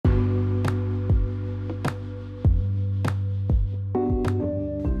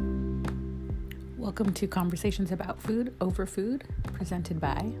Welcome to Conversations About Food Over Food, presented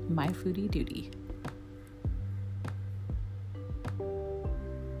by My Foodie Duty.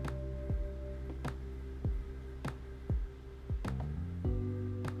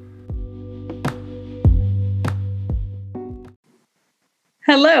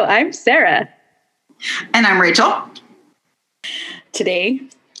 Hello, I'm Sarah. And I'm Rachel. Today,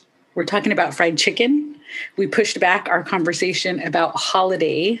 we're talking about fried chicken. We pushed back our conversation about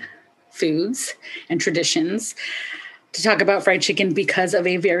holiday foods and traditions to talk about fried chicken because of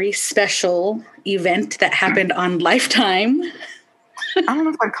a very special event that happened on Lifetime. I don't know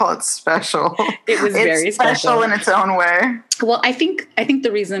if I'd call it special. It's very special in its own way. Well, I think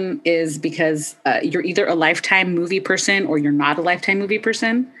the reason is because you're either a Lifetime movie person or you're not a Lifetime movie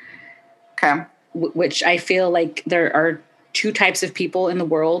person. Okay. Which I feel like there are two types of people in the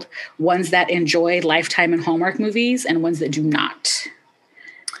world, ones that enjoy Lifetime and Hallmark movies and ones that do not.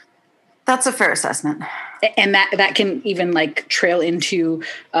 That's a fair assessment. And that can even like trail into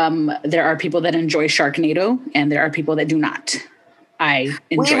there are people that enjoy Sharknado and there are people that do not. I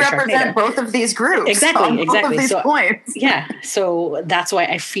enjoy We represent Sharknado. Both of these groups. Exactly. Both of these points. Yeah. So that's why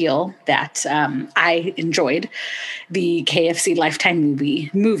I feel that I enjoyed the KFC Lifetime movie,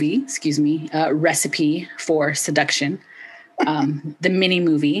 Recipe for Seduction, the mini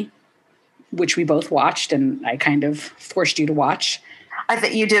movie, which we both watched and I kind of forced you to watch. I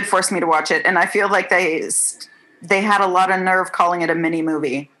think you did force me to watch it. And I feel like they had a lot of nerve calling it a mini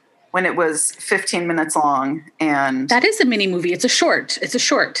movie when it was 15 minutes long. And that is a mini movie. It's a short. It's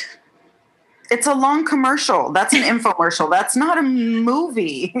a long commercial. That's an infomercial. That's not a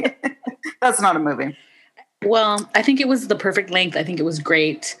movie. That's not a movie. Well, I think it was the perfect length. I think it was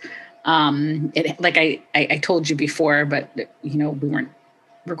great. I told you before, but we weren't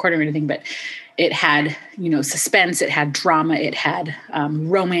recording or anything, but it had, suspense, it had drama, it had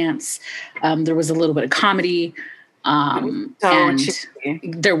romance. There was a little bit of comedy. And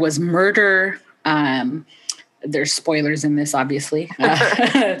there was murder. There's spoilers in this, obviously.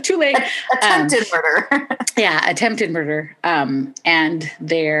 Too late. Attempted murder. Yeah, attempted murder. And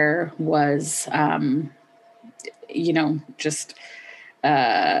there was, just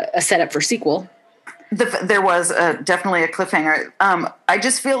a setup for sequel. There was definitely a cliffhanger. I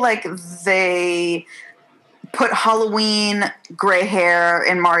just feel like they put Halloween gray hair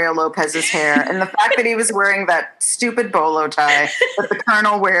in Mario Lopez's hair. And the fact that he was wearing that stupid bolo tie that the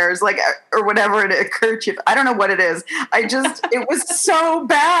Colonel wears, or whatever, a kerchief. I don't know what it is. It was so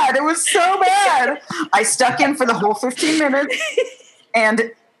bad. It was so bad. I stuck in for the whole 15 minutes.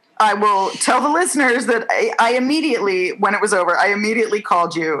 And I will tell the listeners that I immediately, when it was over, I immediately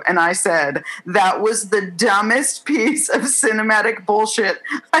called you and I said, that was the dumbest piece of cinematic bullshit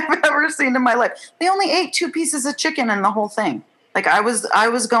I've ever seen in my life. They only ate 2 pieces of chicken in the whole thing. I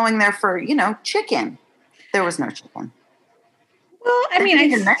was going there for, chicken. There was no chicken. Well, I mean, I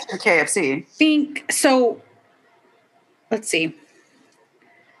mentioned KFC. Think so. Let's see.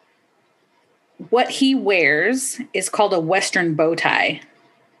 What he wears is called a Western bow tie.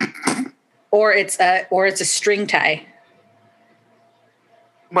 Or it's a string tie.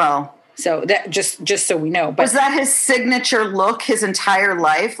 Well, so that just so we know. But was that his signature look his entire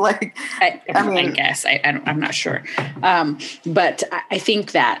life? I guess I'm not sure. But I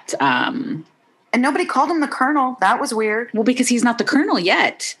think that. And nobody called him the Colonel. That was weird. Well, because he's not the Colonel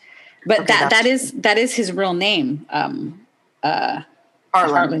yet. But okay, that is his real name.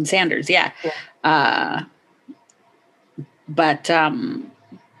 Harlan Sanders. Yeah.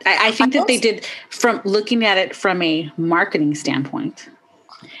 I think that they did, from looking at it from a marketing standpoint,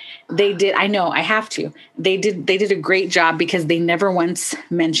 they did. I know I have to. They did a great job because they never once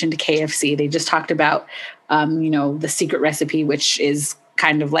mentioned KFC. They just talked about, the secret recipe, which is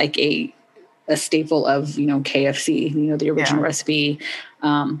kind of like a staple of, KFC, the original recipe.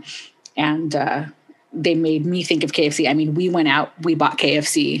 They made me think of KFC. I mean, we went out, we bought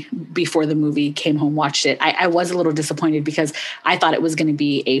KFC before the movie, came home, watched it. I was a little disappointed because I thought it was going to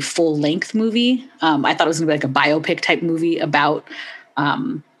be a full length movie. I thought it was going to be like a biopic type movie about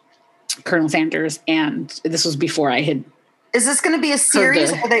Colonel Sanders. And this was before I had. Is this going to be a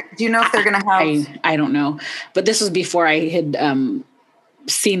series? Do you know if they're going to have? I don't know. But this was before I had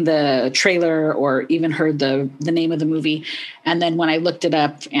seen the trailer or even heard the name of the movie. And then when I looked it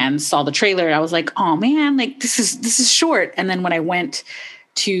up and saw the trailer, I was like, oh man, this is short. And then when I went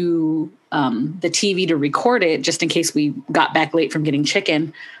to the TV to record it, just in case we got back late from getting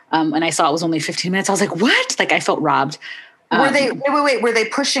chicken, and I saw it was only 15 minutes, I was like, what? I felt robbed. Were they were they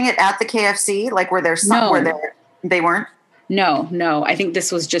pushing it at the KFC? Were there some where they weren't? No. I think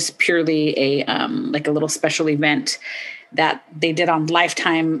this was just purely a a little special event that they did on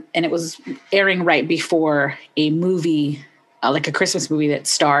Lifetime, and it was airing right before a movie, like a Christmas movie that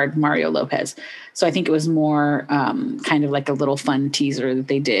starred Mario Lopez. So I think it was more kind of like a little fun teaser that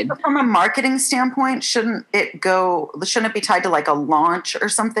they did. But from a marketing standpoint, shouldn't it be tied to like a launch or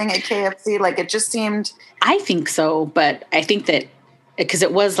something at KFC? Like it just seemed. I think so, but I think that because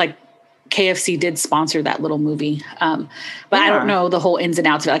it was like KFC did sponsor that little movie. But I don't know the whole ins and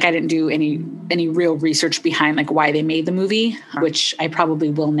outs of it. Like I didn't do any real research behind like why they made the movie, which I probably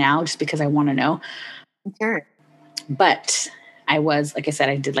will now just because I want to know. Sure. But I was, like I said,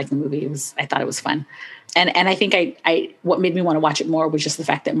 I did like the movie. I thought it was fun. And I think I what made me want to watch it more was just the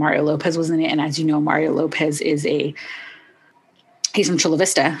fact that Mario Lopez was in it. And as you know, Mario Lopez he's from Chula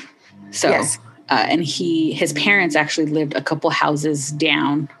Vista. So, yes. And his parents actually lived a couple houses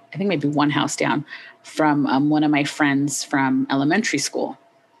down, I think maybe one house down from one of my friends from elementary school.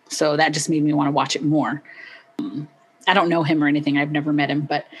 So that just made me want to watch it more. I don't know him or anything. I've never met him,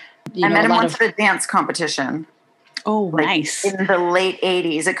 but I met him once at a dance competition. Oh, like nice. In the late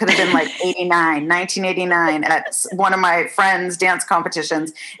 80s. It could have been like 1989 at one of my friends' dance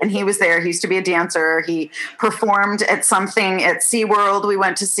competitions. And he was there. He used to be a dancer. He performed at something at SeaWorld. We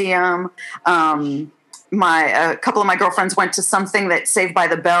went to see him. A couple of my girlfriends went to something that Saved by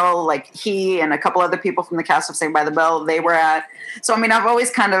the Bell, like he and a couple other people from the cast of Saved by the Bell, they were at. So, I mean, I've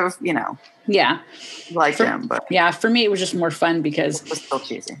always kind of, liked him. But yeah, for me, it was just more fun because it was still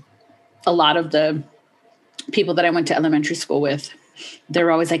cheesy. A lot of the people that I went to elementary school with, they were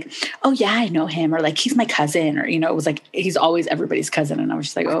always like, oh yeah, I know him, or like, he's my cousin, or, it was like, he's always everybody's cousin. And I was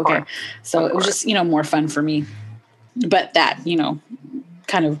just like, oh, okay. So it was just, more fun for me. But that,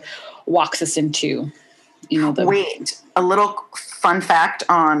 kind of walks us into, Wait, a little fun fact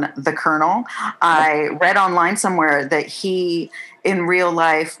on the Colonel. I read online somewhere that he in real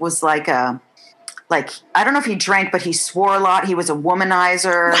life was I don't know if he drank, but he swore a lot. He was a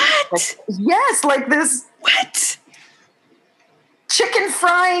womanizer. What? Yes, like this. What? Chicken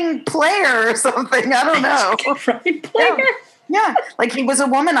frying player or something. I don't know. Chicken frying player? Yeah. Like he was a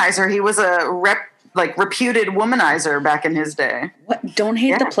womanizer. He was a reputed womanizer back in his day. What? Don't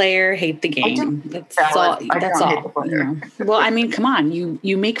hate the player, hate the game. That's all. That's all. Well, I mean, come on.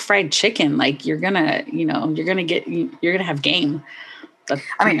 You make fried chicken. Like you're gonna have game.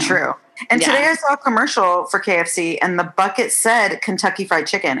 True. And today I saw a commercial for KFC and the bucket said Kentucky Fried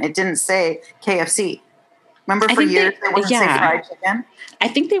Chicken. It didn't say KFC. Remember for years they wouldn't say fried chicken? I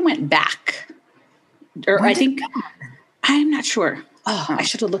think they went back. Or I'm not sure. Oh, I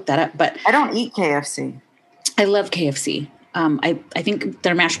should have looked that up. But I don't eat KFC. I love KFC. I think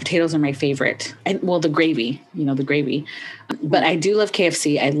their mashed potatoes are my favorite. The gravy, the gravy. But I do love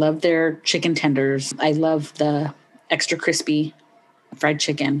KFC. I love their chicken tenders. I love the extra crispy fried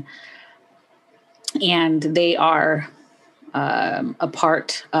chicken. And they are a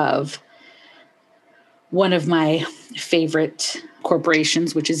part of one of my favorite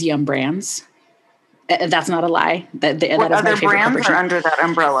corporations, which is Yum Brands. That's not a lie. That is my favorite brands are under that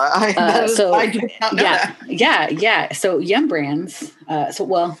umbrella. I do not know that. Yeah. So Yum Brands.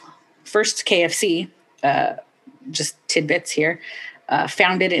 First KFC. Just tidbits here.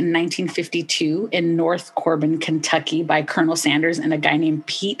 Founded in 1952 in North Corbin, Kentucky, by Colonel Sanders and a guy named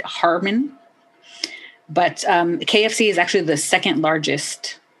Pete Harmon. But KFC is actually the second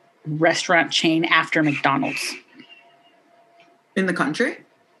largest restaurant chain after McDonald's. In the country?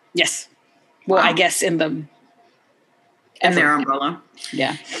 Yes. Well, wow. I guess in their umbrella.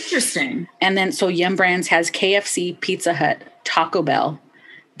 Yeah. Interesting. And then, so Yum Brands has KFC, Pizza Hut, Taco Bell,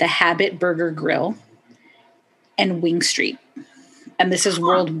 The Habit Burger Grill, and Wing Street. And this is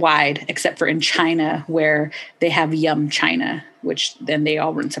worldwide, except for in China, where they have Yum China, which then they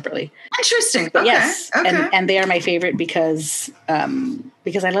all run separately. Interesting. But yes. Okay. And they are my favorite because I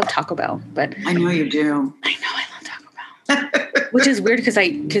love Taco Bell. But I know you do. I know I love Taco Bell. Which is weird because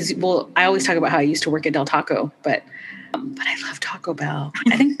I always talk about how I used to work at Del Taco, but I love Taco Bell.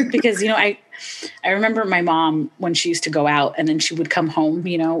 I think because, I remember my mom when she used to go out and then she would come home,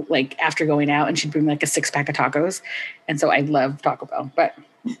 like after going out and she'd bring like a 6-pack of tacos. And so I love Taco Bell, but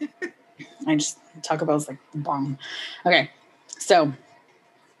Taco Bell's like the bomb. Okay. So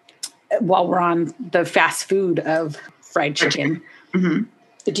while we're on the fast food of fried chicken, mm-hmm.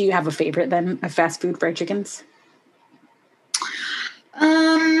 Do you have a favorite then of fast food fried chickens?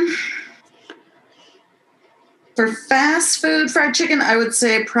 For fast food fried chicken, I would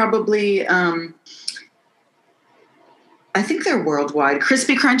say probably, I think they're worldwide.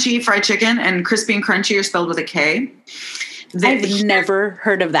 Crispy Crunchy fried chicken, and crispy and crunchy are spelled with a K. I've never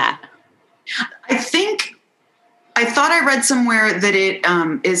heard of that. I think I thought I read somewhere that it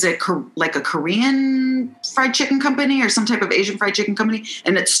is like a Korean fried chicken company or some type of Asian fried chicken company,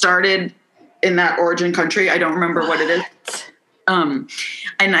 and it started in that origin country. I don't remember what it is. And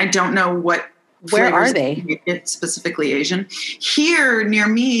I don't know what. Where are they? It's specifically Asian. Here near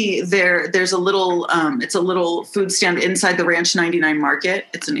me, there's a little. It's a little food stand inside the Ranch 99 Market.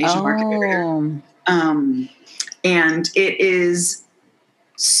 It's an Asian market area. And it is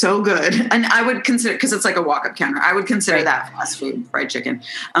so good. And I would consider, because it's like a walk-up counter, I would consider that fast food fried chicken.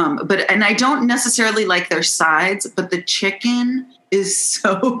 And I don't necessarily like their sides, but the chicken is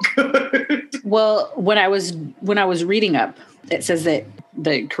so good. Well, when I was reading up, it says that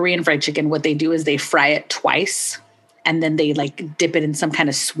the Korean fried chicken, what they do is they fry it twice and then they like dip it in some kind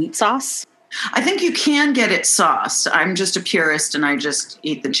of sweet sauce. I think you can get it sauced. I'm just a purist and I just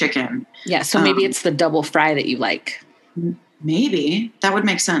eat the chicken. Yeah. So maybe it's the double fry that you like. Maybe that would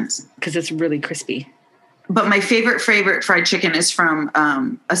make sense because it's really crispy. But my favorite fried chicken is from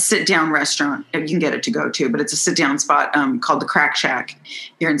a sit-down restaurant. You can get it to go to, but it's a sit-down spot called the Crack Shack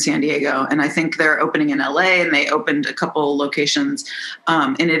here in San Diego. And I think they're opening in LA, and they opened a couple locations.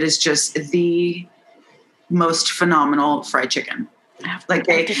 And it is just the most phenomenal fried chicken. Like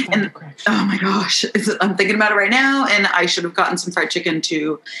oh my gosh, I'm thinking about it right now, and I should have gotten some fried chicken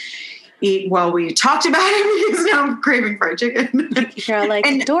to eat while we talked about it because now I'm craving fried chicken. You're like,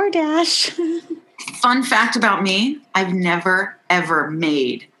 and DoorDash. Fun fact about me, I've never, ever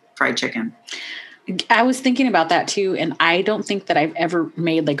made fried chicken. I was thinking about that too, and I don't think that I've ever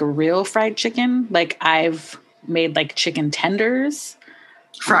made like a real fried chicken. Like I've made like chicken tenders.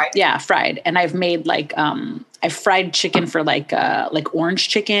 Fried? Yeah, fried. And I've made like, I've fried chicken for like orange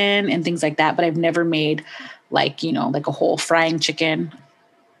chicken and things like that, but I've never made like, you know, like a whole frying chicken.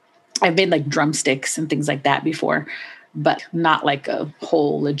 I've made like drumsticks and things like that before, but not like a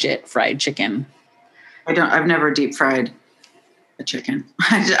whole legit fried chicken. I've never deep fried a chicken.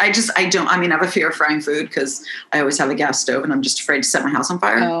 I have a fear of frying food because I always have a gas stove and I'm just afraid to set my house on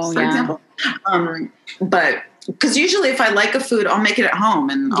fire, for example. But because usually if I like a food, I'll make it at home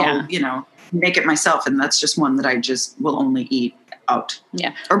and I'll, you know, make it myself. And that's just one that I just will only eat out.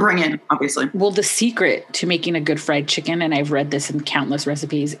 Yeah. Or bring in, obviously. Well, the secret to making a good fried chicken, and I've read this in countless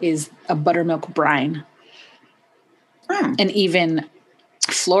recipes, is a buttermilk brine. And even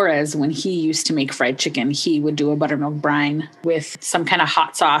Flores, when he used to make fried chicken, he would do a buttermilk brine with some kind of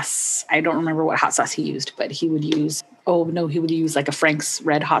hot sauce. I don't remember what hot sauce he used, but he would use like a Frank's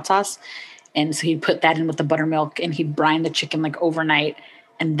Red hot sauce. And so he'd put that in with the buttermilk and he'd brine the chicken like overnight.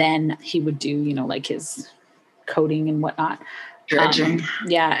 And then he would do, you know, like his coating and whatnot. Dredging.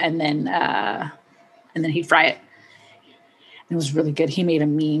 And then he'd fry it. It was really good. He made a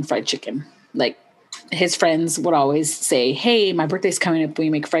mean fried chicken. Like, his friends would always say, "Hey, my birthday's coming up. Will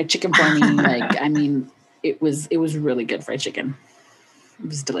you make fried chicken for me?" Like, I mean, it was really good fried chicken. It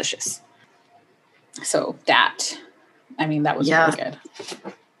was delicious. So that was really good.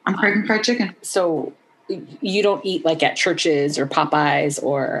 I'm craving fried chicken. So you don't eat like at churches or Popeyes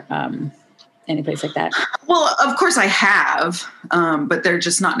or any place like that? Well, of course I have, but they're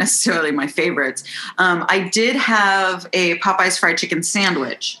just not necessarily my favorites. I did have a Popeyes fried chicken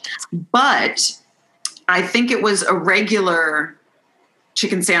sandwich, but I think it was a regular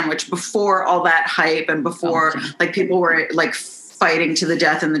chicken sandwich before all that hype and before like people were like fighting to the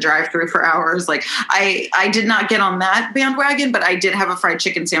death in the drive-thru for hours. Like I did not get on that bandwagon, but I did have a fried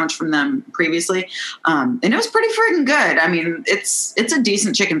chicken sandwich from them previously. And it was pretty freaking good. I mean, it's a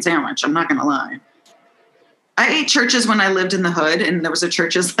decent chicken sandwich. I'm not going to lie. I ate churches when I lived in the hood, and there was a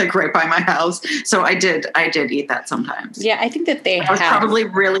churches like right by my house. So I did eat that sometimes. Yeah. I think that I was probably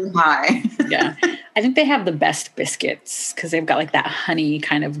really high. Yeah. I think they have the best biscuits because they've got like that honey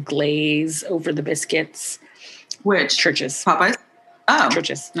kind of glaze over the biscuits. Which? Churches. Popeyes? Oh.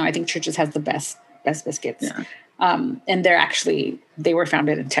 Churches. No, I think Churches has the best biscuits. Yeah. And they were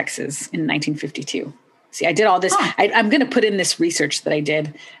founded in Texas in 1952. See, I did all this. Oh. I'm going to put in this research that I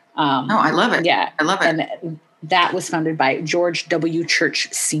did. I love it. Yeah. I love it. And that was founded by George W.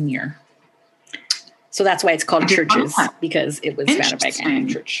 Church Sr. So that's why it's called Churches, because it was founded by a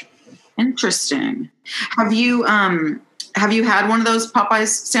church. Interesting. Have you had one of those Popeyes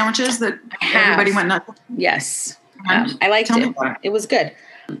sandwiches that everybody went nuts? Yes. I liked it. It was good.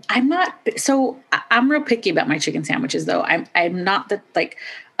 I'm real picky about my chicken sandwiches though. I'm not that like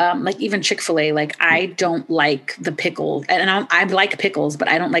even Chick-fil-A, like I don't like the pickles, and I like pickles, but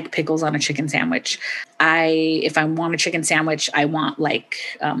I don't like pickles on a chicken sandwich. If I want a chicken sandwich, I want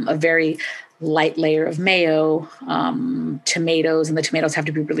like a very light layer of mayo, tomatoes, and the tomatoes have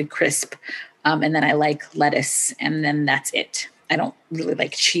to be really crisp. And then I like lettuce, and then that's it. I don't really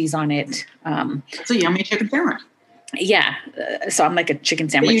like cheese on it. It's a yummy chicken sandwich. Yeah. So I'm like a chicken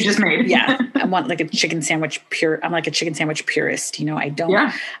sandwich. You just made. Yeah. I want like a chicken sandwich I'm like a chicken sandwich purist. You know, I don't,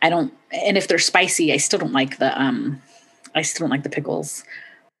 and if they're spicy, I still don't like the pickles.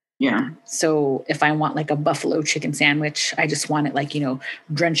 Yeah. So if I want like a buffalo chicken sandwich, I just want it like, you know,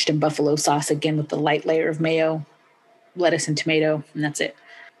 drenched in buffalo sauce again with the light layer of mayo, lettuce and tomato, and that's it.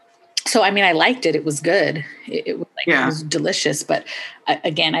 So, I mean, I liked it. It was good. It was like, it was delicious. But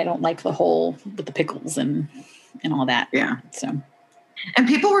again, I don't like the whole with the pickles and all that. Yeah. So, and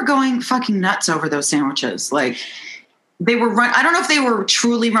people were going fucking nuts over those sandwiches. Like they were I don't know if they were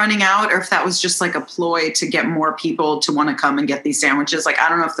truly running out or if that was just like a ploy to get more people to want to come and get these sandwiches. Like, I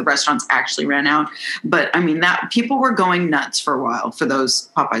don't know if the restaurants actually ran out, but I mean that people were going nuts for a while for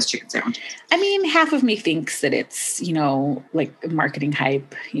those Popeyes chicken sandwiches. I mean, half of me thinks that it's, you know, like marketing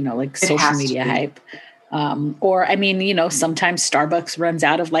hype, you know, like social media hype. Or, I mean, you know, sometimes Starbucks runs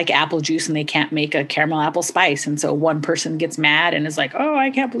out of like apple juice and they can't make a caramel apple spice. And so one person gets mad and is like, oh,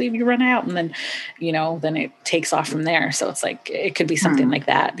 I can't believe you run out. And then, you know, then it takes off from there. So it's like, it could be something like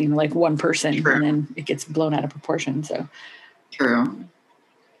that, you know, like one person and then it gets blown out of proportion. So true.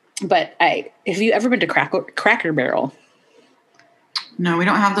 But have you ever been to Cracker Barrel? No, we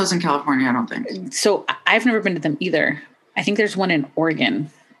don't have those in California, I don't think. So I've never been to them either. I think there's one in Oregon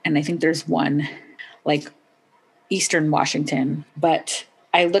and I think there's one like Eastern Washington, but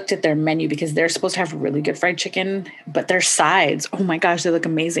I looked at their menu because they're supposed to have really good fried chicken, but their sides, oh my gosh, they look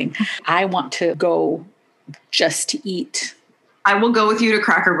amazing. I want to go just to eat. I will go with you to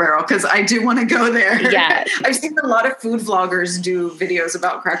Cracker Barrel because I do want to go there. Yeah. I've seen a lot of food vloggers do videos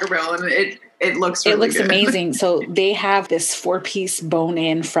about Cracker Barrel and it looks really good. Amazing. So they have this 4-piece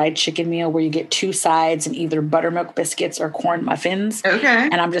bone-in fried chicken meal where you get 2 sides and either buttermilk biscuits or corn muffins. Okay.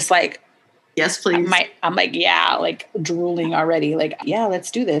 And I'm just like, yes, please. I'm like, yeah, like drooling already. Like, yeah, let's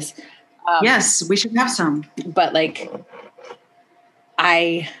do this. Yes, we should have some. But like,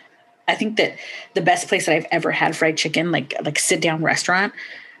 I think that the best place that I've ever had fried chicken, like sit down restaurant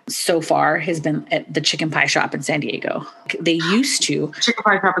so far has been at the Chicken Pie Shop in San Diego. They used to. Chicken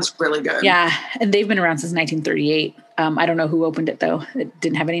Pie Shop is really good. Yeah. And they've been around since 1938. I don't know who opened it though. It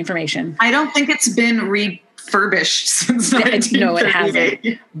didn't have any information. I don't think it's been refurbished since 1938. No, it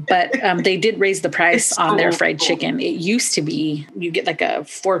hasn't. But they did raise the price on their fried chicken. It used to be you get like a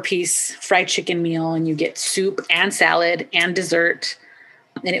 4-piece fried chicken meal and you get soup and salad and dessert.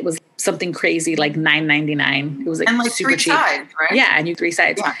 And it was something crazy like $9.99. It was like super 3 cheap. Sides, right? Yeah, and you 3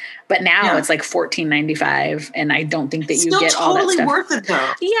 sides. Yeah. But now it's like $14.95, and I don't think that you get all that stuff. Totally worth it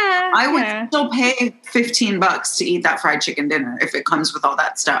though. Yeah, I would still pay $15 to eat that fried chicken dinner if it comes with all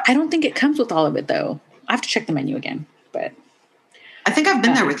that stuff. I don't think it comes with all of it though. I have to check the menu again, but I think I've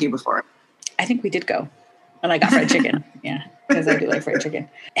been there with you before. I think we did go, and I got fried chicken. Yeah, because I do like fried chicken.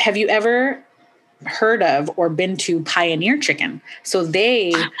 Have you ever heard of or been to Pioneer Chicken? So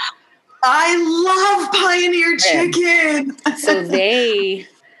I love Pioneer Chicken. So they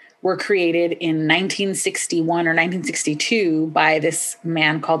were created in 1961 or 1962 by this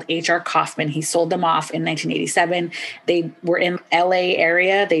man called H.R. Kaufman. He sold them off in 1987. They were in LA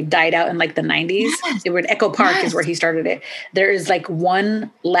area. They died out in like the 90s. Yes. They were at Echo Park is where he started it. There is like one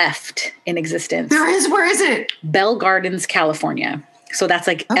left in existence. There is? Where is it? Bell Gardens, California. So that's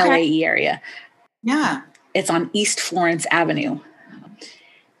like LAE area. Yeah. It's on East Florence Avenue.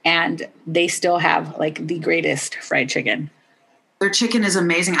 And they still have like the greatest fried chicken. Their chicken is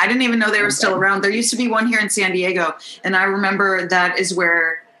amazing. I didn't even know they were still around. There used to be one here in San Diego. And I remember that is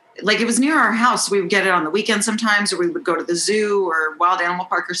where, like, it was near our house. We would get it on the weekend sometimes, or we would go to the zoo or Wild Animal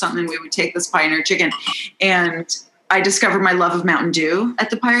Park or something. We would take this Pioneer Chicken. And I discovered my love of Mountain Dew at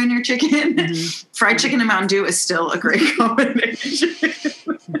the Pioneer Chicken. Mm-hmm. Fried chicken and Mountain Dew is still a great combination.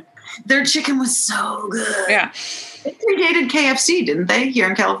 Their chicken was so good. Yeah. They predated KFC, didn't they, here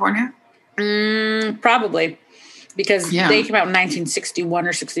in California? Probably. Because they came out in 1961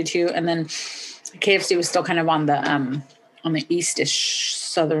 or 62, and then KFC was still kind of on the east-ish,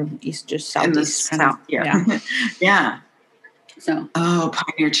 southeast. In the south, yeah. So,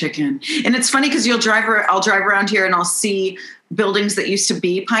 Pioneer Chicken. And it's funny because I'll drive around here and I'll see buildings that used to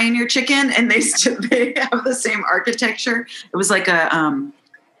be Pioneer Chicken, and they have the same architecture. It was like a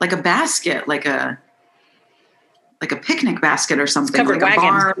basket, like a picnic basket or something. Covered like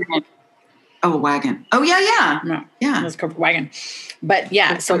wagon. A wagon. Oh, yeah. It was covered wagon. But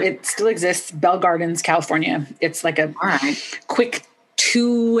yeah, so it still exists. Bell Gardens, California. It's like a quick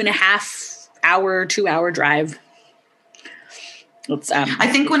 2.5-hour drive. I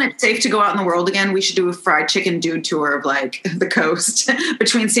think when it's safe to go out in the world again, we should do a fried chicken dude tour of like the coast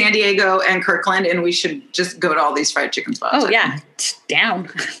between San Diego and Kirkland, and we should just go to all these fried chicken spots. Oh, yeah. Down.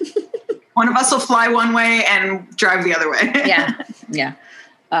 One of us will fly one way and drive the other way. Yeah.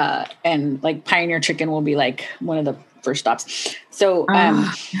 And like Pioneer Chicken will be like one of the first stops. So,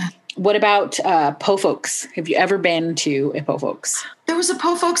 what about Po Folks? Have you ever been to a Po Folks? There was a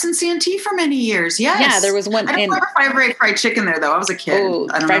Po Folks in CNT for many years. Yes. Yeah, there was one. I don't remember if I ever ate fried chicken there, though. I was a kid. Oh,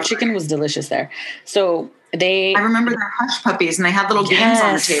 fried chicken was delicious there. So I remember their hush puppies, and they had little games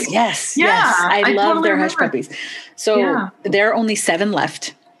on the table. Yes. I love totally their hush puppies. So there are only 7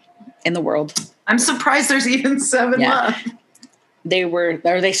 left in the world. I'm surprised there's even 7 left. They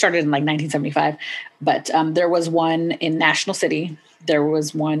started in like 1975, but there was one in National City. There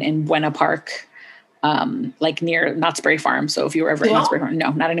was one in Buena Park, like near Knott's Berry Farm. So if you were ever at Knott's Berry Farm,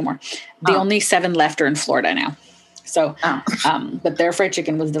 no, not anymore. The only 7 left are in Florida now. So, but their fried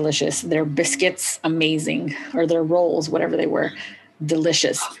chicken was delicious. Their biscuits, amazing, or their rolls, whatever they were,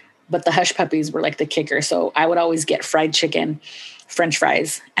 delicious. But the hush puppies were like the kicker. So I would always get fried chicken, French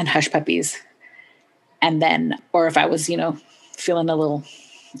fries, and hush puppies. And then, or if I was, feeling a little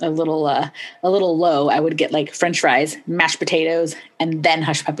low, I would get like French fries, mashed potatoes, and then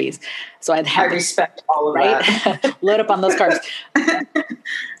hush puppies. So I'd have respect all of that. Load up on those carbs.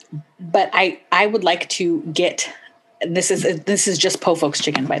 But I would like to get, this is just Po Folks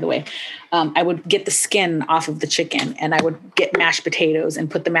chicken, by the way. I would get the skin off of the chicken, and I would get mashed potatoes and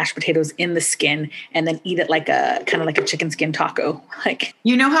put the mashed potatoes in the skin, and then eat it like a kind of like a chicken skin taco. Like,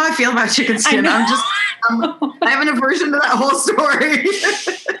 you know how I feel about chicken skin. I have an aversion to that whole story.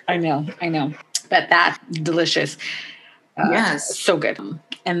 I know. But that's delicious. Yes. So good.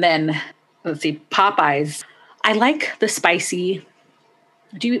 And then let's see, Popeyes. I like the spicy.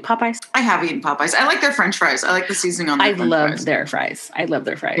 Do you eat Popeyes? I have eaten Popeyes. I like their French fries. I like the seasoning on their French fries. I love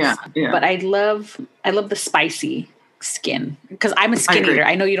their fries. Yeah. But I love the spicy skin, because I'm a skin eater.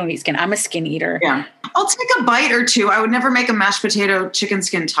 I know you don't eat skin. I'm a skin eater. Yeah. I'll take a bite or two. I would never make a mashed potato chicken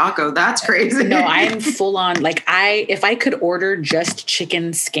skin taco. That's crazy. No, I am full on. Like if I could order just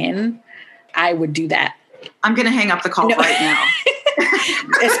chicken skin, I would do that. I'm going to hang up the call right now.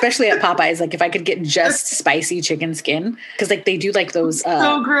 Especially at Popeyes. Like if I could get just spicy chicken skin, because like they do like those,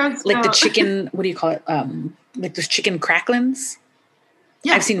 so gross, like the chicken, what do you call it? Like those chicken cracklings.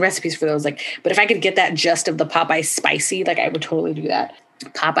 Yeah. I've seen recipes for those. Like, but if I could get that just of the Popeyes spicy, like I would totally do that.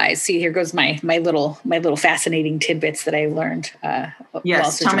 Popeyes. See, here goes my little fascinating tidbits that I learned.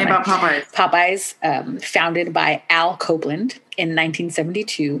 Yes, tell me about Popeyes. Popeyes, founded by Al Copeland in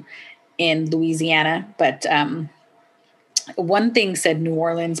 1972 in Louisiana. But one thing said New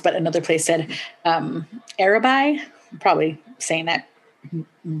Orleans, but another place said Arabi. I'm probably saying that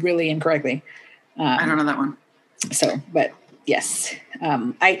really incorrectly. I don't know that one. So, but yes,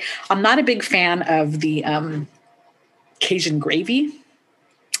 I'm not a big fan of the Cajun gravy.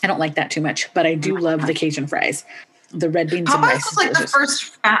 I don't like that too much, but I do love the Cajun fries. The red beans and rice. Popeyes was like the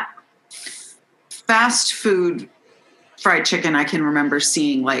first fast food fried chicken I can remember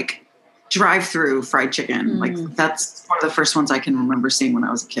seeing, like drive-through fried chicken. Like that's one of the first ones I can remember seeing when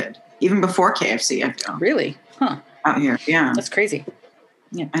I was a kid, even before KFC. I feel. Really? Huh. Out here, yeah. That's crazy.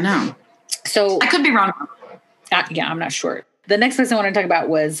 Yeah, I know. So I could be wrong. Yeah, I'm not sure. The next place I want to talk about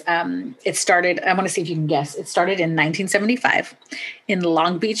was it started, I want to see if you can guess. It started in 1975 in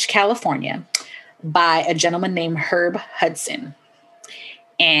Long Beach, California by a gentleman named Herb Hudson.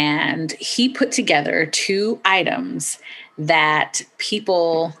 And he put together 2 items that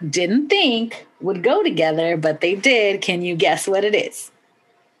people didn't think would go together, but they did. Can you guess what it is?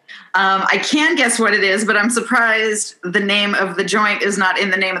 I can guess what it is, but I'm surprised the name of the joint is not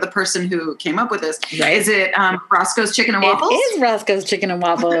in the name of the person who came up with this. Right. Is it Roscoe's Chicken and Waffles? It is Roscoe's Chicken and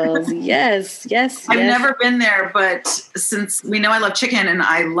Waffles. Yes. I've never been there, but since we know I love chicken and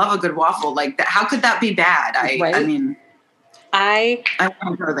I love a good waffle, like that, how could that be bad? I mean, I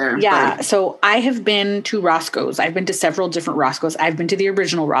want to go there. Yeah. But. So I have been to Roscoe's. I've been to several different Roscoe's. I've been to the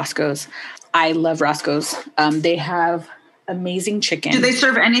original Roscoe's. I love Roscoe's. They have amazing chicken. Do they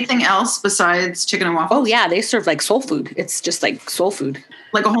serve anything else besides chicken and waffles? Oh yeah, they serve like soul food. It's just like soul food,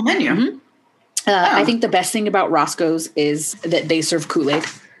 like a whole menu. Mm-hmm. I think the best thing about Roscoe's is that they serve Kool-Aid.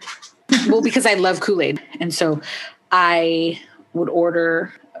 Well, because I love Kool-Aid, and so I would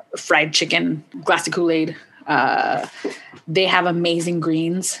order fried chicken, glass of Kool-Aid. They have amazing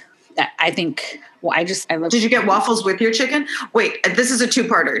greens. I think. Well, I love. Did you get waffles with your chicken? Wait, this is a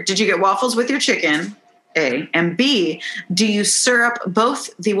 2-parter. Did you get waffles with your chicken? A, and B, do you syrup both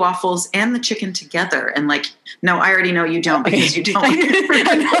the waffles and the chicken together? And like, no, I already know you don't because you don't. I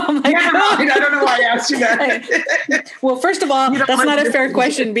don't know why I asked you that. Well, first of all, that's not a fair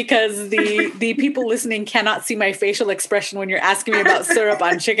question because the people listening cannot see my facial expression when you're asking me about syrup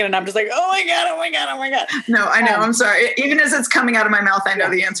on chicken, and I'm just like, oh my god. No, I know. I'm sorry. Even as it's coming out of my mouth, I know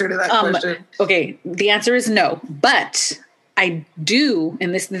the answer to that question. Okay, the answer is no, but I do,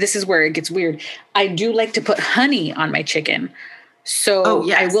 and this is where it gets weird. I do like to put honey on my chicken. So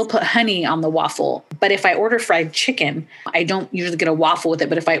I will put honey on the waffle. But if I order fried chicken, I don't usually get a waffle with it.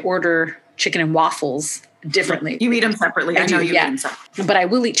 But if I order chicken and waffles differently. You eat them separately. I know you eat them separately. But I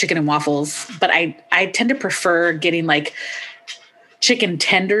will eat chicken and waffles. But I tend to prefer getting like chicken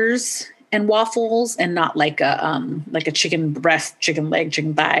tenders and waffles, and not like a chicken breast, chicken leg,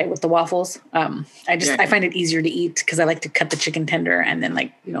 chicken thigh with the waffles. I find it easier to eat because I like to cut the chicken tender and then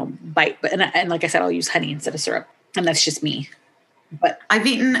bite. But and like I said, I'll use honey instead of syrup, and that's just me. But I've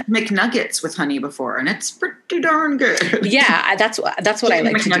eaten McNuggets with honey before, and it's pretty darn good. Yeah, that's what I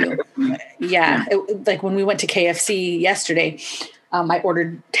like to do. Yeah. Like when we went to KFC yesterday, I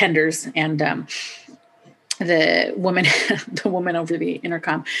ordered tenders, and the woman over the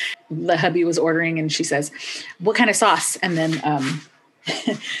intercom, the hubby was ordering, and she says, "What kind of sauce?" And then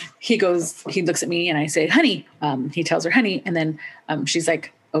he looks at me, and I say, "Honey." He tells her honey, and then she's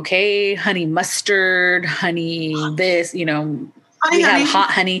like, "Okay, honey mustard, honey this, we have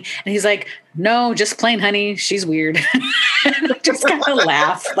hot honey." And he's like, "No, just plain honey. She's weird." And I just kind of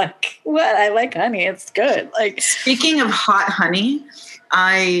laugh, like, "What? I like honey. It's good." Like, speaking of hot honey,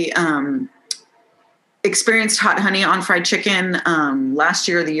 I experienced hot honey on fried chicken last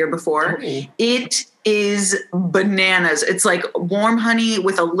year or the year before. Oh. It is bananas. It's like warm honey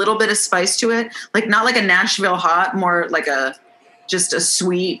with a little bit of spice to it, like not like a Nashville hot, more like just a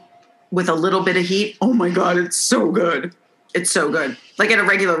sweet with a little bit of heat. Oh my God, it's so good. It's so good. Like at a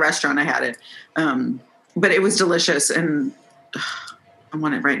regular restaurant, I had it. But it was delicious, and I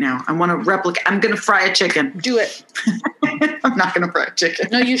want it right now. I want to replicate. I'm going to fry a chicken. Do it. I'm not going to fry a chicken.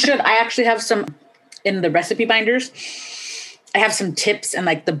 No, you should. I actually have some in the recipe binders. I have some tips and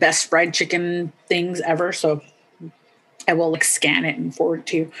like the best fried chicken things ever. So I will scan it and forward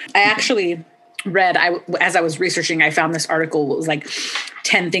to you. I actually read, as I was researching, I found this article. It was like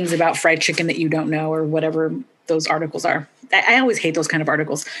 10 things about fried chicken that you don't know, or whatever those articles are. I always hate those kind of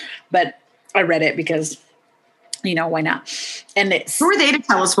articles, but I read it because, why not? And who are they to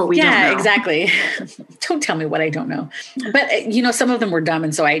tell us what we don't know? Yeah, exactly. Don't tell me what I don't know. But, some of them were dumb,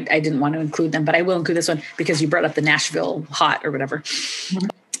 and so I didn't want to include them, but I will include this one because you brought up the Nashville hot or whatever. Mm-hmm.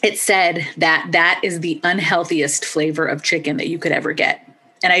 It said that is the unhealthiest flavor of chicken that you could ever get.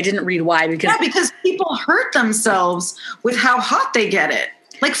 And I didn't read why. Because people hurt themselves with how hot they get it.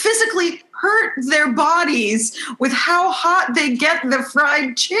 Like physically hurt their bodies with how hot they get the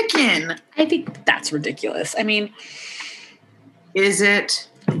fried chicken. I think that's ridiculous. I mean, is it?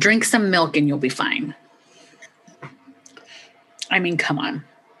 Drink some milk and you'll be fine. I mean, come on.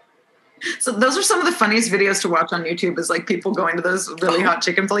 So those are some of the funniest videos to watch on YouTube, is like people going to those really hot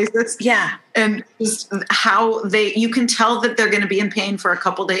chicken places. Yeah. And just how you can tell that they're going to be in pain for a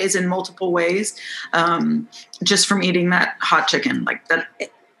couple days in multiple ways, just from eating that hot chicken like that.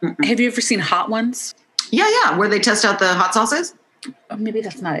 Have you ever seen Hot Ones? Yeah. Where they test out the hot sauces. Oh, maybe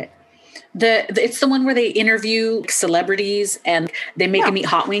that's not it. It's the one where they interview celebrities and they make them eat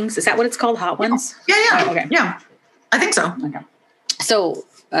hot wings. Is that what it's called? Hot Ones? Yeah. Oh, okay. Yeah. I think so. Okay. So,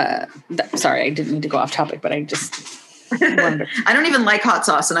 sorry, I didn't mean to go off topic, but I just wondered. I don't even like hot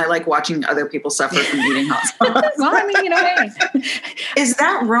sauce, and I like watching other people suffer from eating hot sauce. Well, I mean, hey. Is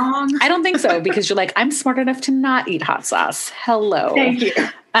that wrong? I don't think so, because you're like, I'm smart enough to not eat hot sauce. Hello. Thank you.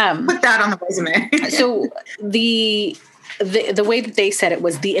 Put that on the resume. So the way that they said it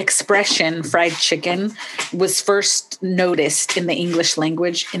was the expression fried chicken was first noticed in the English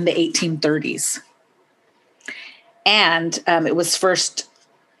language in the 1830s. And it was first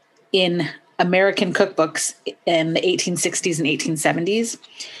in American cookbooks in the 1860s and 1870s.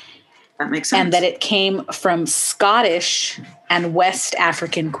 That makes sense. And that it came from Scottish and West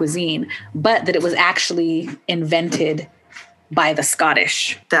African cuisine, but that it was actually invented by the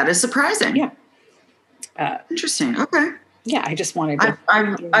Scottish. That is surprising. Yeah. Interesting. Okay. Yeah, I just wanted to.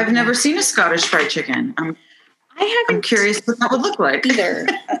 I've never seen a Scottish fried chicken. I'm curious what that would look like. Either.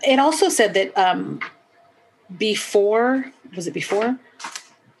 It also said that before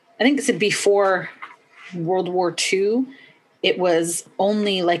World War II, it was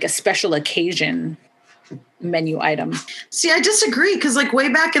only like a special occasion menu item. See, I disagree, because like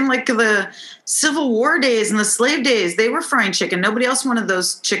way back in like the Civil War days and the slave days, they were frying chicken. Nobody else wanted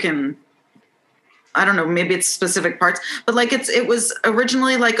those chicken I don't know, maybe it's specific parts, but like it was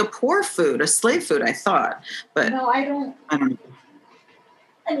originally like a poor food, a slave food, I thought. But No, I don't know.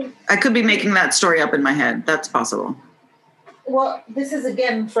 I mean, I could be making that story up in my head. That's possible. well, this is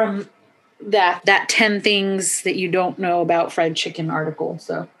again from that 10 things that you don't know about fried chicken article.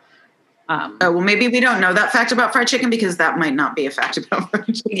 So well, maybe we don't know that fact about fried chicken because that might not be a fact about fried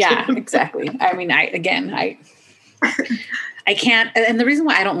chicken. yeah, exactly. I mean, I can't. And the reason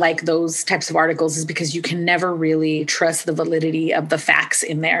why I don't like those types of articles is because you can never really trust the validity of the facts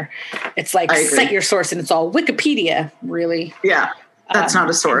in there. It's like cite your source and it's all Wikipedia, really. Yeah. That's not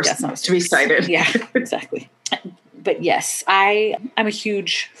a source to be cited. Yeah, exactly. But yes, I'm a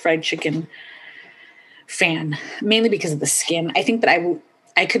huge fried chicken fan, mainly because of the skin. I think that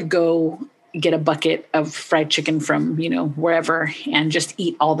I could go get a bucket of fried chicken from, wherever and just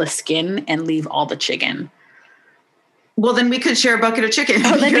eat all the skin and leave all the chicken. Well, then we could share a bucket of chicken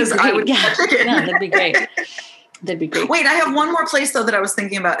because I would eat chicken. No, that'd be great. That'd be great. Wait, I have one more place though that I was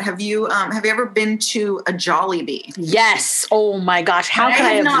thinking about. Have you ever been to a Jollibee? Yes. Oh my gosh. How could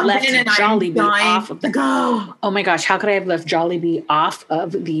I have left Jollibee off of the go? Oh my gosh. How could I have left Jollibee off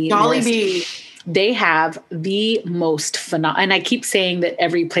of the Jollibee? List? They have the most phenomenal, and I keep saying that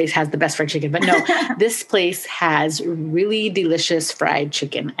every place has the best fried chicken, but no, this place has really delicious fried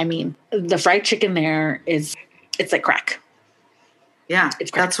chicken. I mean, the fried chicken there it's like crack. Yeah,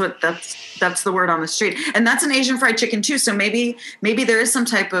 that's the word on the street. And that's an Asian fried chicken too. So maybe there is some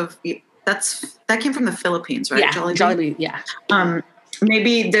type of, that came from the Philippines, right? Yeah, Jollibee, yeah.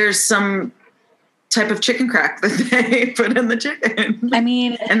 Maybe there's some type of chicken crack that they put in the chicken. I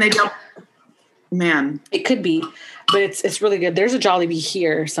mean, and they don't, man. It could be, but it's really good. There's a Jollibee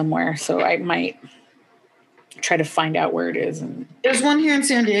here somewhere. So I might try to find out where it is. And there's one here in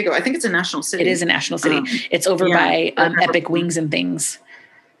San Diego. I think it's a National City. It is a National City. It's over by Epic Wings and Things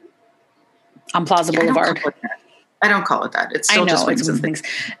on Plaza Boulevard. I don't call it that. It's still just Wings and Things.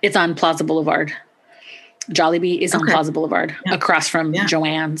 It's on Plaza Boulevard. Jollibee is on Plaza Boulevard, across from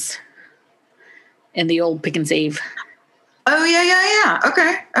Joanne's in the old Pick and Save. Oh yeah.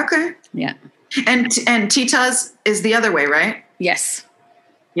 Okay. Yeah. And Tita's is the other way, right? Yes.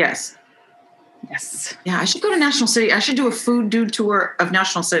 Yeah, I should go to National City. I should do a food dude tour of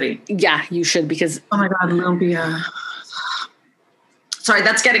National City. Yeah, you should, because oh my God, lumpia. Sorry,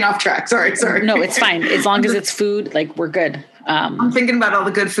 that's getting off track. Sorry. No, it's fine. As long as it's food, like we're good. I'm thinking about all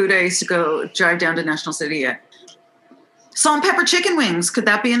the good food I used to go drive down to National City at. Salt and pepper chicken wings. Could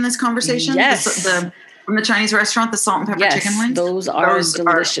that be in this conversation? Yes. From the Chinese restaurant, the salt and pepper chicken wings. Those are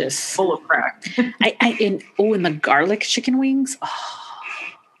delicious. Are full of crack. And the garlic chicken wings. Oh.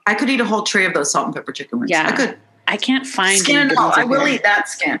 I could eat a whole tray of those salt and pepper chicken wings. Yeah, I could. I can't find skin. No, I will eat that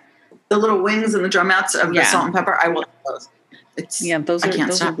skin. The little wings and the drumettes of the salt and pepper. I will eat those.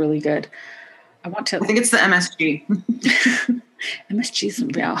 Those are really good. I think it's the MSG. MSG's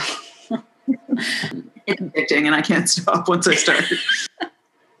real. It's addicting, and I can't stop once I start.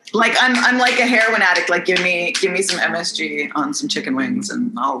 Like I'm like a heroin addict. Like give me some MSG on some chicken wings,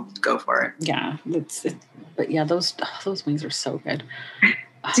 and I'll go for it. Yeah, but yeah, those wings are so good.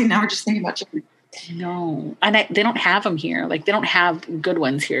 See, now we're just thinking about chicken. No, and they don't have them here. Like they don't have good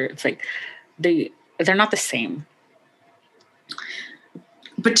ones here. It's like they're not the same.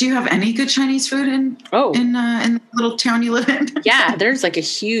 But do you have any good Chinese food in the little town you live in? Yeah, there's like a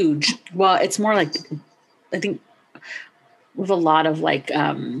huge. Well, it's more like I think with a lot of like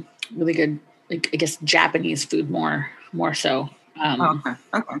really good, like I guess Japanese food more so. Okay.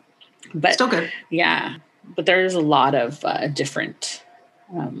 But still good. Yeah, but there's a lot of different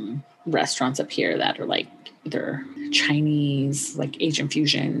restaurants up here that are like either Chinese, like Asian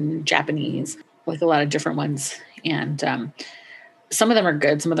fusion, Japanese, like a lot of different ones, and some of them are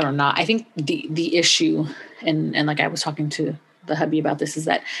good, some of them are not. I think the issue, and like I was talking to the hubby about this, is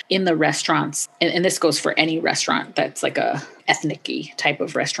that in the restaurants, and this goes for any restaurant that's like a ethnic-y type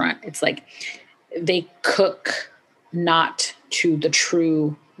of restaurant, it's like they cook not to the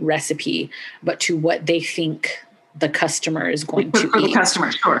true recipe, but to what they think the customer is going to eat. The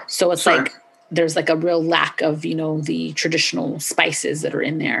customer, sure. So it's like there's like a real lack of, the traditional spices that are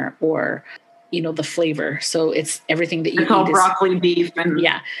in there, or the flavor. So it's everything that you eat is broccoli, beef,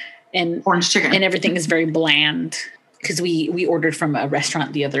 and orange chicken, and everything is very bland. Because we ordered from a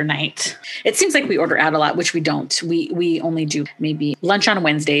restaurant the other night. It seems like we order out a lot, which we don't. We only do maybe lunch on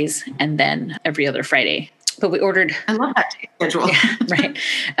Wednesdays and then every other Friday. But we ordered. I love that schedule. Yeah,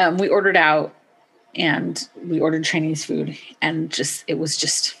 right. We ordered out, and we ordered Chinese food, and it was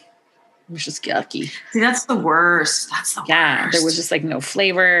just yucky. See, that's the worst. Yeah, there was just like no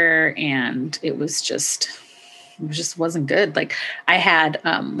flavor, and it was just just wasn't good. Like I had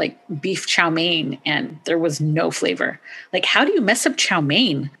like beef chow mein and there was no flavor. Like how do you mess up chow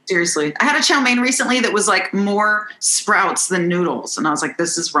mein? Seriously. I had a chow mein recently that was like more sprouts than noodles. And I was like,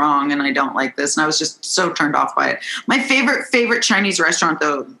 this is wrong. And I don't like this. And I was just so turned off by it. My favorite Chinese restaurant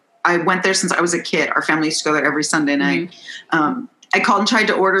though, I went there since I was a kid. Our family used to go there every Sunday night. I called and tried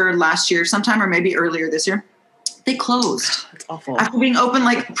to order last year sometime or maybe earlier this year. They closed. It's awful. After being open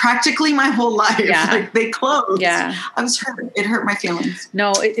like practically my whole life. Yeah. Like they closed. Yeah. I was hurt. It hurt my feelings.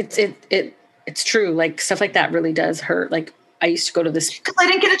 No, it's true. Like stuff like that really does hurt. Like I used to go to this because I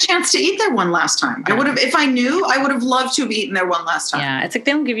didn't get a chance to eat there one last time. I would have, if I knew, I would have loved to have eaten there one last time. Yeah, it's like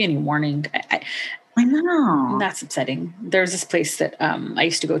they don't give you any warning. I know. That's upsetting. There's this place that I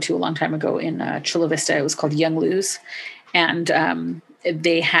used to go to a long time ago in Chula Vista. It was called Young Lou's, and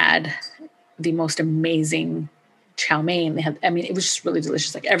they had the most amazing chow mein. They had, I mean, it was just really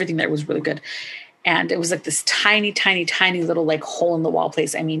delicious. Like everything there was really good. And it was like this tiny, tiny, tiny little like hole in the wall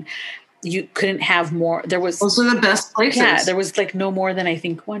place. I mean, you couldn't have more. There was, those are the best places. Yeah. There was like no more than I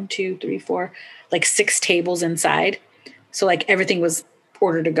think 1, 2, 3, 4, like 6 tables inside. So like everything was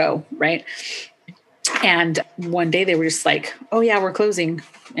ordered to go. Right. And one day they were just like, oh yeah, we're closing,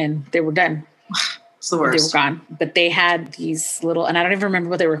 and they were done. It's the worst. They were gone. But they had these little, and I don't even remember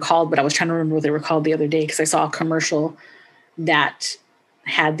what they were called, but I was trying to remember what they were called the other day because I saw a commercial that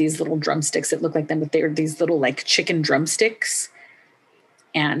had these little drumsticks that looked like them, but they were these little like chicken drumsticks.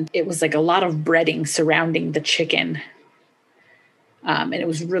 And it was like a lot of breading surrounding the chicken. And it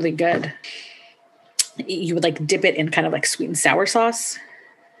was really good. You would like dip it in kind of like sweet and sour sauce.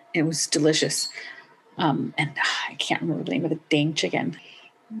 It was delicious. And I can't remember the name of the dang chicken.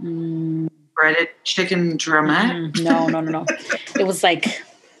 Breaded chicken drumette? No. It was like...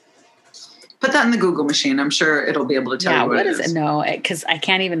 Put that in the Google machine. I'm sure it'll be able to tell you what it is. It? No, because I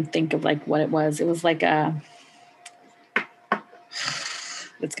can't even think of like what it was. It was like a...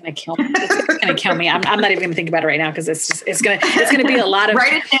 It's gonna kill me. It's gonna kill me. I'm not even gonna think about it right now because it's gonna be a lot of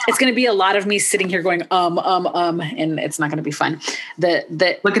it's gonna be a lot of me sitting here going and it's not gonna be fun.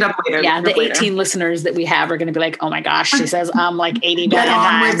 The look it up later. Yeah, the 18 listeners that we have are gonna be like, oh my gosh, she says like 80 million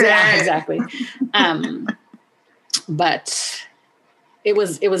times. Yeah, exactly. But it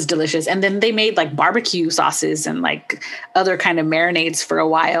was delicious. And then they made like barbecue sauces and like other kind of marinades for a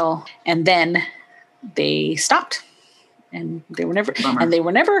while, and then they stopped. And they were never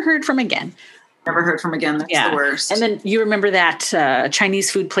heard from again. Never heard from again. That's the worst. And then you remember that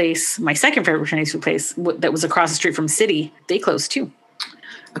Chinese food place, my second favorite Chinese food place that was across the street from City. They closed too.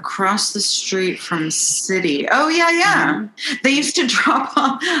 Across the street from City. Oh yeah. Mm-hmm. They used to drop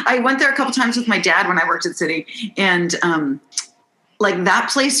off. I went there a couple times with my dad when I worked at City, and like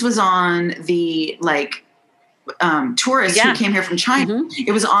that place was on the like. Tourists who came here from China. Mm-hmm.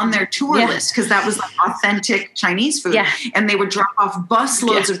 It was on their tour list because that was like authentic Chinese food. Yeah. And they would drop off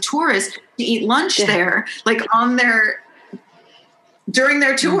busloads of tourists to eat lunch there, like during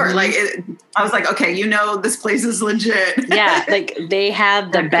their tour. Mm-hmm. Like I was like, okay, this place is legit. Yeah. Like they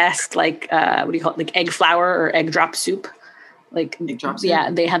had the best, like, what do you call it? Like egg flour or egg drop soup. Like, egg drop soup.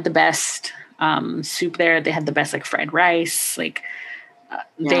 Yeah. They had the best soup there. They had the best like fried rice. Like,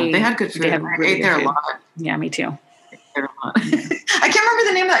 they had good food. I ate there a lot. Yeah, me too. I can't remember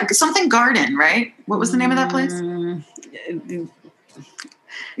the name of that. Something Garden, right? What was the name of that place?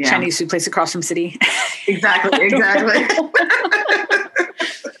 Chinese food place across from City. Exactly.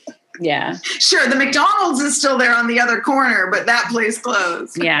 Yeah. Sure, the McDonald's is still there on the other corner, but that place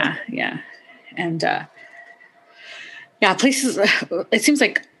closed. Yeah. And places, it seems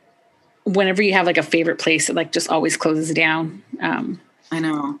like whenever you have like a favorite place, it like just always closes down. I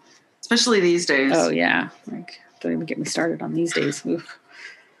know. Especially these days. Oh yeah. Like don't even get me started on these days. Oof.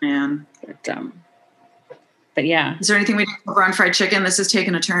 Man. But yeah. Is there anything we can cover on fried chicken? This has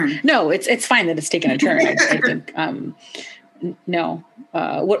taken a turn. No, it's fine that it's taken a turn. I think no.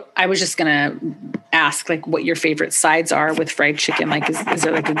 What I was just gonna ask, like, what your favorite sides are with fried chicken. Like, is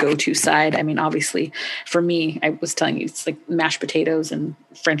there like a go-to side? I mean, obviously, for me, I was telling you, it's like mashed potatoes and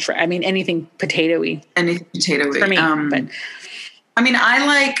French fry. I mean, anything potatoey. Anything potatoey for me. But I mean, I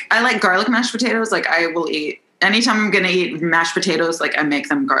like garlic mashed potatoes. Like, I will eat anytime I'm going to eat mashed potatoes. Like, I make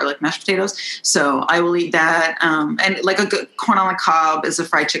them garlic mashed potatoes, so I will eat that. And like a good corn on the cob is a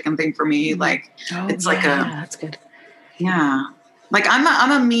fried chicken thing for me. Like, that's good. Yeah. Like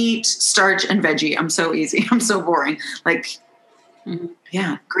I'm a meat, starch, and veggie. I'm so easy. I'm so boring. Like,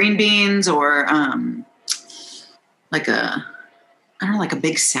 green beans or like a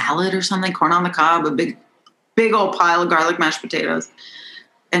big salad or something. Corn on the cob, a big old pile of garlic mashed potatoes.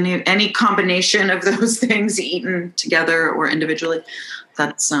 Any combination of those things eaten together or individually,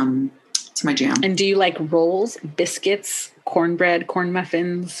 that's It's my jam. And do you like rolls, biscuits, cornbread, corn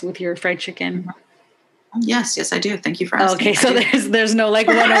muffins with your fried chicken? Yes, I do. Thank you for asking. Okay, so there's no like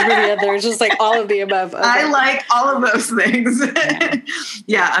one over the other. It's just like all of the above. Okay. I like all of those things.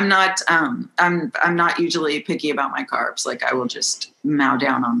 Yeah, I'm not usually picky about my carbs. Like I will just mow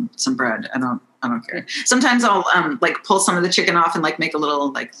down on some bread. I don't care. Sometimes I'll like pull some of the chicken off and like make a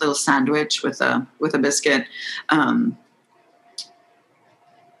little sandwich with a biscuit.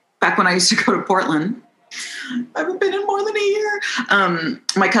 Back when I used to go to Portland, I haven't been in more than a year.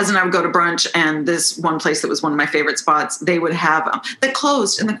 My cousin and I would go to brunch, and this one place that was one of my favorite spots, they would have that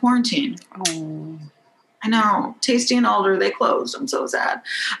closed in the quarantine. Oh, I know. Tasty and Alder, they closed. I'm so sad.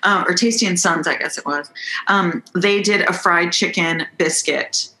 Or Tasty and Sons, I guess it was. They did a fried chicken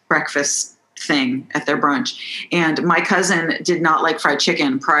biscuit breakfast thing at their brunch. And my cousin did not like fried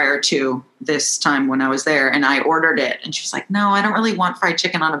chicken prior to this time when I was there. And I ordered it. And she was like, no, I don't really want fried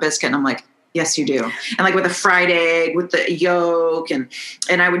chicken on a biscuit. And I'm like, yes, you do. And like with a fried egg with the yolk, and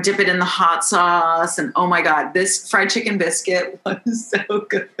I would dip it in the hot sauce. And oh my God, this fried chicken biscuit was so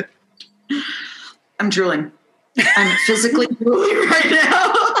good. I'm drooling. I'm physically drooling right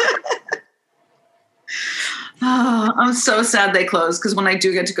now. Oh, I'm so sad they closed, because when I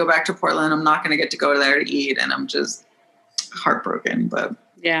do get to go back to Portland, I'm not going to get to go there to eat, and I'm just heartbroken. But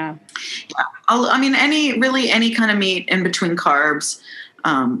yeah. Any kind of meat in between carbs,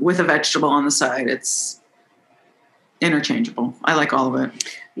 with a vegetable on the side, it's interchangeable. I like all of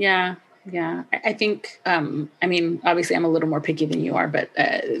it. Yeah. Yeah. I think, obviously I'm a little more picky than you are, but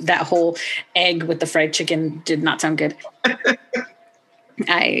that whole egg with the fried chicken did not sound good.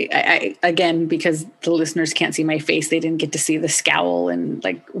 I again, because the listeners can't see my face, they didn't get to see the scowl and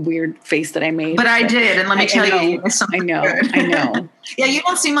like weird face that I made. But I did. And let me tell you, I know. Yeah. You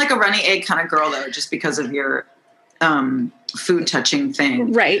don't seem like a runny egg kind of girl though, just because of your, food touching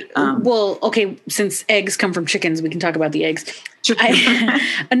thing. Right. Well, okay. Since eggs come from chickens, we can talk about the eggs.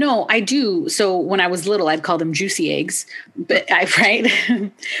 No, I do. So when I was little, I'd call them juicy eggs, but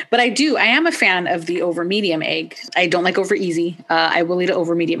but I am a fan of the over medium egg. I don't like over easy. I will eat an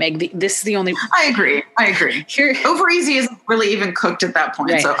over medium egg. This is the only. I agree. Here, over easy isn't really even cooked at that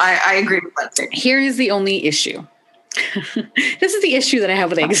point. Right. So I agree with that statement. Here is the only issue. This is the issue that I have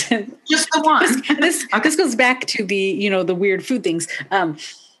with eggs. Just the one. This goes back to the, the weird food things.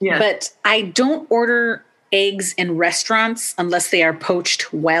 But I don't order eggs in restaurants unless they are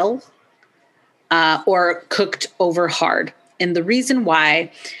poached well, or cooked over hard. And the reason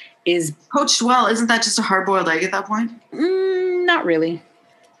why is poached well. Isn't that just a hard boiled egg at that point? Not really.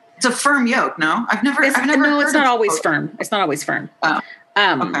 It's a firm yolk. No, I've never. No, it's not always firm. It's not always firm. Oh.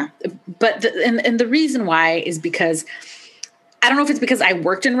 Okay. But the reason why is because I don't know if it's because I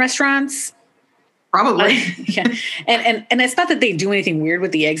worked in restaurants. Probably. Yeah. And it's not that they do anything weird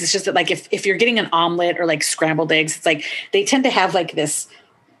with the eggs. It's just that like if you're getting an omelet or like scrambled eggs, it's like they tend to have like this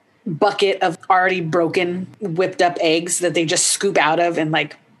bucket of already broken, whipped up eggs that they just scoop out of. And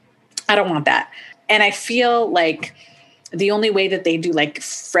like, I don't want that. And I feel like the only way that they do like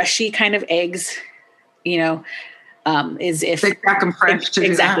freshy kind of eggs, is if they crack them fresh to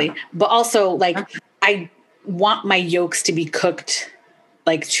exactly. Do that. But also like I want my yolks to be cooked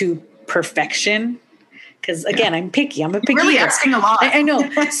like to perfection. Cause again, I'm picky. I'm a picky. You're really asking a lot. I know.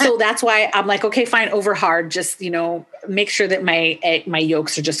 So that's why I'm like, okay, fine, over hard. Just, make sure that my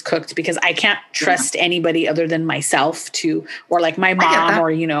yolks are just cooked, because I can't trust anybody other than myself or like my mom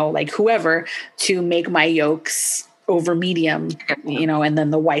or, like whoever to make my yolks over medium, and then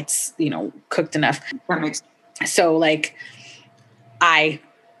the whites, cooked enough. That makes sense. So like I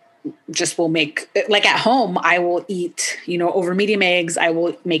just will make, like at home, I will eat, over medium eggs. I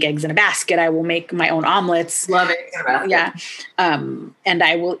will make eggs in a basket. I will make my own omelets. Love it. Yeah. And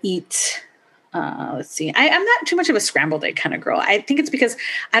I will eat, let's see, I'm not too much of a scrambled egg kind of girl. I think it's because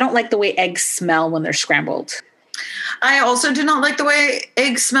I don't like the way eggs smell when they're scrambled. I also do not like the way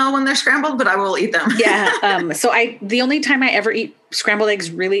eggs smell when they're scrambled, but I will eat them. Yeah. So the only time I ever eat scrambled eggs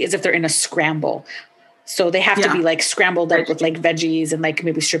really is if they're in a scramble. So they have to be like scrambled up with like veggies and like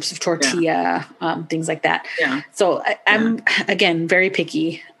maybe strips of tortilla, things like that. Yeah. So I'm again, very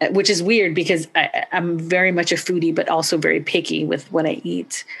picky, which is weird because I'm very much a foodie, but also very picky with what I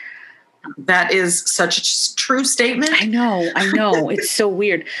eat. That is such a true statement. I know. It's so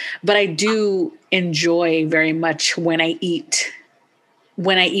weird, but I do enjoy very much when I eat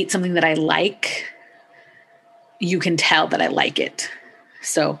something that I like, you can tell that I like it.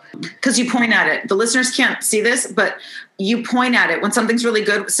 So, because you point at it, the listeners can't see this, but you point at it when something's really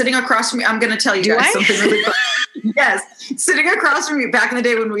good. Sitting across from me, I'm going to tell you guys something really good. Yes, sitting across from you. Back in the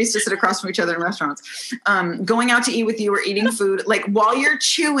day when we used to sit across from each other in restaurants, going out to eat with you or eating food, like while you're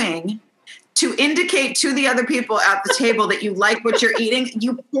chewing, to indicate to the other people at the table that you like what you're eating,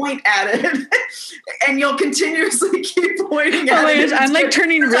 you point at it and you'll continuously keep pointing at it. Gosh, I'm like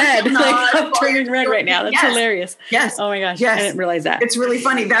turning red. I'm turning red right now. That's hilarious. Yes. Oh my gosh. Yes. I didn't realize that. It's really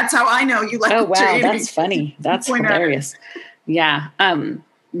funny. That's how I know you like what you're eating. That's funny. That's hilarious. Yeah.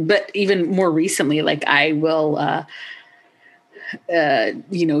 But even more recently, like I will,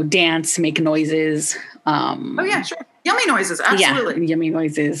 dance, make noises. Oh yeah, sure. Yummy noises. Absolutely. Yeah, yummy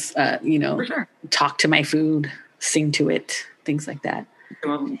noises, For sure. Talk to my food, sing to it, things like that.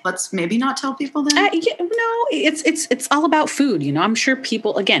 Well, let's maybe not tell people then. It's all about food. I'm sure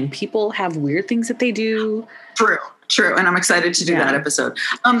people have weird things that they do. True. And I'm excited to do that episode.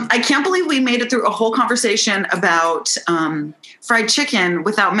 I can't believe we made it through a whole conversation about fried chicken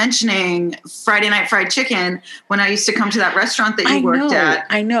without mentioning Friday Night Fried Chicken when I used to come to that restaurant that you worked at.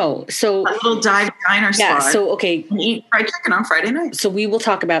 I know. So a little dive diner spot. Yeah. So, okay. And eat fried chicken on Friday night. So we will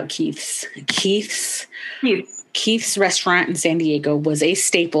talk about Keith's restaurant in San Diego was a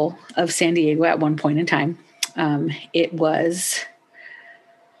staple of San Diego at one point in time. It was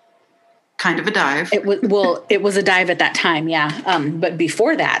kind of a dive. It was a dive at that time. Yeah. But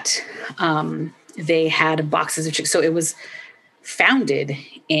before that, they had boxes of chicken. So it was founded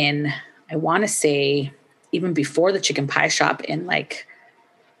in, I want to say, even before the chicken pie shop in like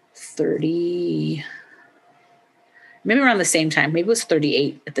 30, maybe around the same time. Maybe it was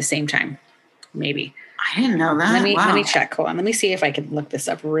 38 at the same time. Maybe. I didn't know that. Let me check. Hold on. Let me see if I can look this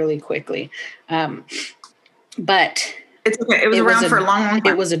up really quickly. But it's okay. It was around for a long time.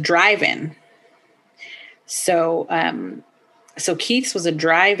 It was a drive-in. So Keith's was a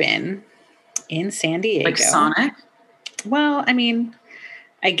drive-in in San Diego. Like Sonic? Well, I mean,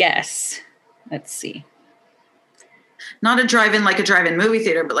 I guess. Let's see. Not a drive-in like a drive-in movie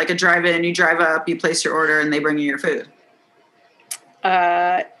theater, but like a drive-in, you drive up, you place your order, and they bring you your food.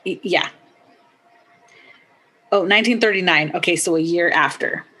 Yeah. Oh, 1939. Okay, so a year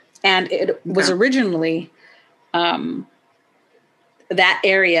after. And it was originally, that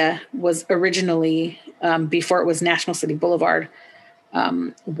area was originally, before it was National City Boulevard,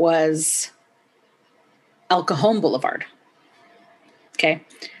 was El Cajon Boulevard. Okay.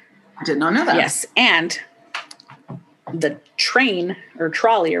 I did not know that. Yes. And the train or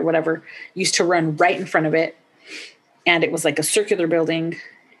trolley or whatever used to run right in front of it. And it was like a circular building.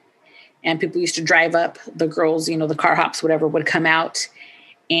 And people used to drive up. The girls, the car hops, whatever, would come out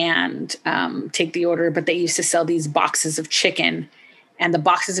and take the order. But they used to sell these boxes of chicken. And the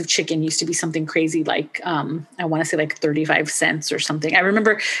boxes of chicken used to be something crazy, like I want to say like 35 cents or something. I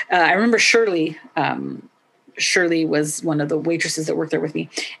remember Shirley. Shirley was one of the waitresses that worked there with me,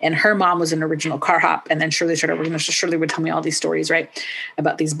 and her mom was an original car hop. And then Shirley started working there. So Shirley would tell me all these stories, right,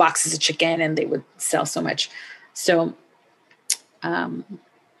 about these boxes of chicken, and they would sell so much. So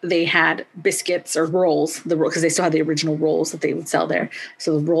they had biscuits or rolls, because they still had the original rolls that they would sell there.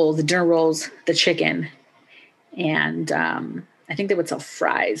 So the dinner rolls, the chicken, and I think they would sell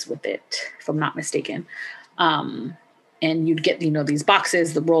fries with it, if I'm not mistaken. And you'd get, these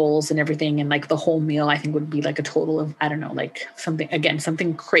boxes, the rolls and everything. And like the whole meal, I think would be like a total of, I don't know, like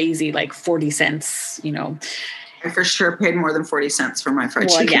something crazy, like 40 cents, I for sure paid more than 40 cents for my fried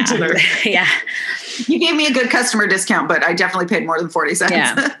chicken dinner. Yeah. You gave me a good customer discount, but I definitely paid more than 40 cents.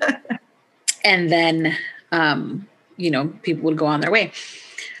 Yeah. And then, people would go on their way.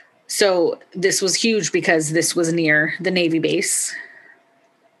 So this was huge because this was near the Navy base.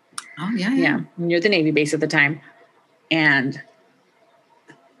 Oh, yeah. Yeah. Near the Navy base at the time. And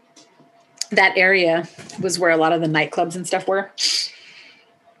that area was where a lot of the nightclubs and stuff were.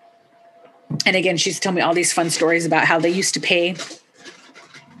 And again, she used to tell me all these fun stories about how they used to pay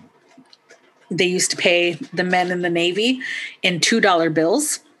the men in the Navy in $2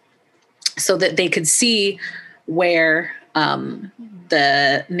 bills so that they could see where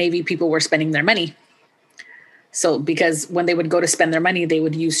the Navy people were spending their money. So because when they would go to spend their money, they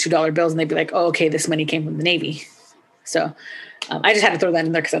would use $2 bills and they'd be like, oh, okay, this money came from the Navy. So I just had to throw that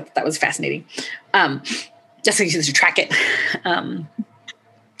in there because I thought that was fascinating. Just so you can track it.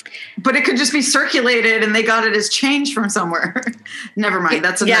 But it could just be circulated and they got it as change from somewhere. Never mind.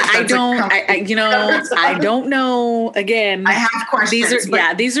 I don't know. Again, I have questions.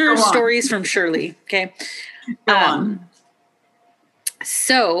 These are stories from Shirley. Okay. Go on.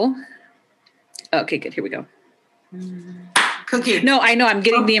 So, okay, good. Here we go. Cookie. No, I know. I'm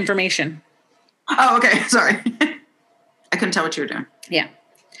getting the information. Oh, okay. Sorry. I couldn't tell what you were doing. Yeah.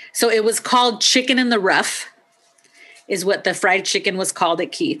 So it was called Chicken in the Rough is what the fried chicken was called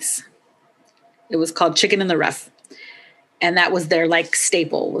at Keith's. It was called Chicken in the Rough. And that was their like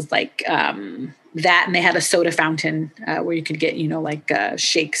staple, was like that, and they had a soda fountain where you could get, like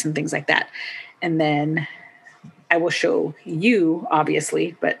shakes and things like that. And then I will show you,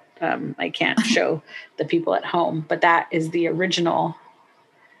 obviously, but I can't show the people at home. But that is the original.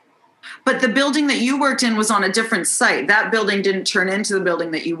 But the building that you worked in was on a different site. That building didn't turn into the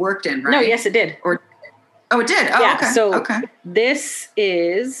building that you worked in, right? No, yes, it did. It did? Oh, yeah, okay. So this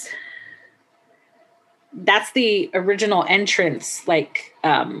is, that's the original entrance, like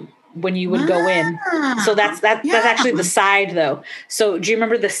when you would go in. So that's actually the side, though. So do you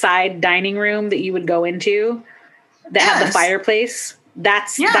remember the side dining room that you would go into that had the fireplace?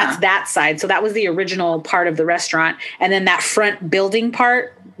 That's that side. So that was the original part of the restaurant. And then that front building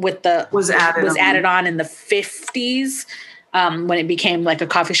part with was added on in the 50s when it became like a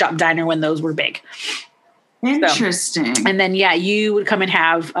coffee shop diner, when those were big. Interesting. So, and then, you would come and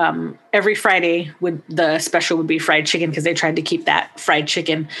have every Friday the special would be fried chicken, because they tried to keep that fried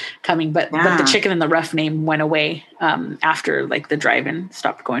chicken coming, but the Chicken in the Rough name went away after like the drive-in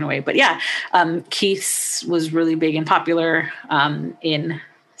stopped going away. But Keith's was really big and popular in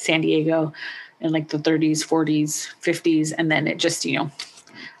San Diego in like the 30s, 40s, 50s. And then it just,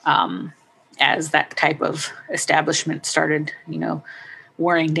 as that type of establishment started,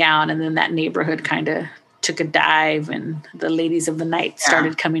 wearing down, and then that neighborhood kind of took a dive, and the ladies of the night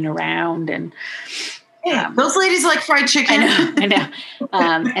started coming around, and those ladies like fried chicken. I know.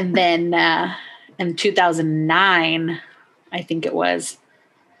 And then in 2009, I think it was,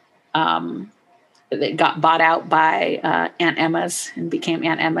 it got bought out by Aunt Emma's and became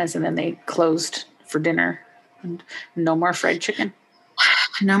Aunt Emma's, and then they closed for dinner, and no more fried chicken.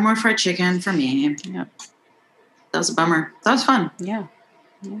 No more fried chicken for me. Yeah, that was a bummer. That was fun. Yeah.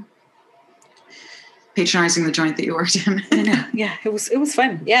 Patronizing the joint that you worked in. I know. Yeah, it was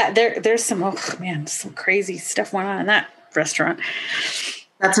fun. Yeah, there's some some crazy stuff went on in that restaurant.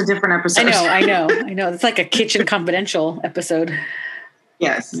 That's a different episode. I know. It's like a Kitchen Confidential episode.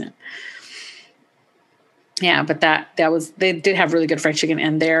 Yes. Yeah, but they did have really good fried chicken,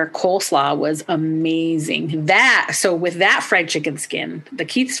 and their coleslaw was amazing. So with that fried chicken skin, the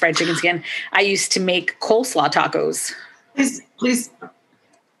Keith's fried chicken skin, I used to make coleslaw tacos. Please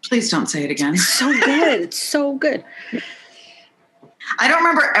don't say it again. It's so good. It's so good. I don't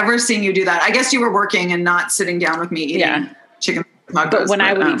remember ever seeing you do that. I guess you were working and not sitting down with me eating chicken tacos. But when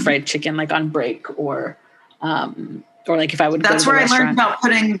I would eat fried chicken, like on break, or like if I would. That's go to where the I learned about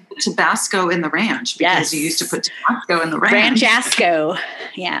putting Tabasco in the ranch, because you used to put Tabasco in the ranch. Ranchasco.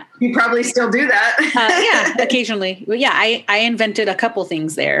 Yeah. You probably still do that. Occasionally. Well, I invented a couple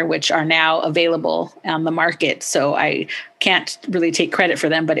things there, which are now available on the market. So I can't really take credit for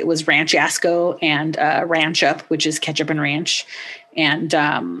them, but it was Ranchasco and Ranch Up, which is ketchup and ranch, and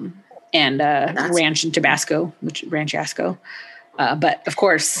ranch and Tabasco, which Ranchasco. But of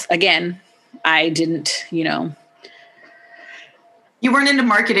course, again, I didn't, You weren't into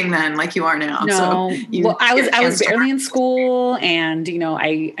marketing then, like you are now. No. So I was barely in school, and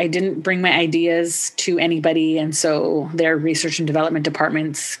I didn't bring my ideas to anybody, and so their research and development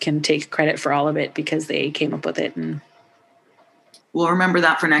departments can take credit for all of it because they came up with it. And we'll remember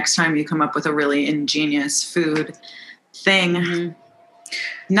that for next time you come up with a really ingenious food thing.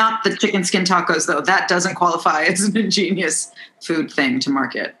 Mm-hmm. Not the chicken skin tacos, though. That doesn't qualify as an ingenious food thing to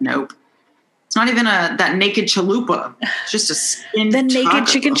market. Nope. It's not even that naked chalupa. It's just a skin The naked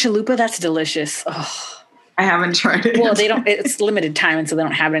chicken chalupa, that's delicious. Oh. I haven't tried it. Well, it's limited time, and so they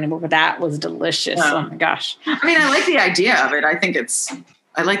don't have it anymore, but that was delicious. Oh my gosh. I mean, I like the idea of it. I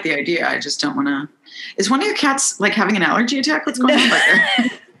like the idea. I just don't want to. Is one of your cats like having an allergy attack? What's going on there?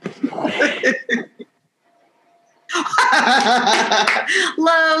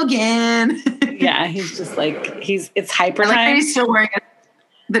 Logan. Yeah, he's just like, it's hyper time. I like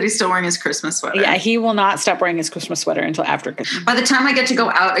that he's still wearing his Christmas sweater. Yeah, he will not stop wearing his Christmas sweater until after Christmas. By the time I get to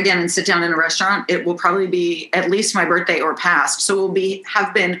go out again and sit down in a restaurant, it will probably be at least my birthday or past. So it will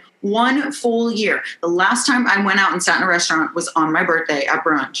have been 1 full year. The last time I went out and sat in a restaurant was on my birthday at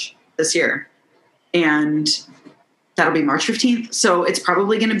brunch this year. And that'll be March 15th. So it's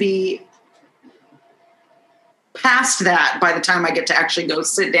probably going to be past that by the time I get to actually go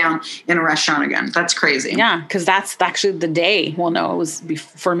sit down in a restaurant again. That's crazy. Yeah, because that's actually the day. Well, no, it was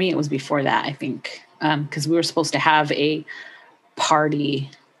for me. It was before that, I think, because we were supposed to have a party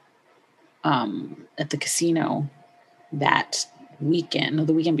at the casino that weekend. No,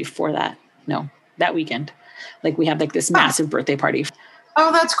 the weekend before that. No, that weekend. Like we had like this massive birthday party.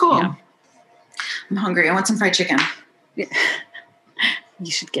 Oh, that's cool. Yeah. I'm hungry. I want some fried chicken. Yeah.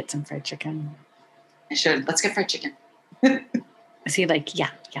 You should get some fried chicken. I should. Let's get fried chicken. Is he like,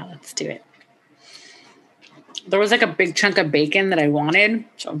 yeah, let's do it. There was like a big chunk of bacon that I wanted.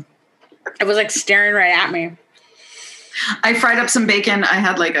 So It was like staring right at me. I fried up some bacon. I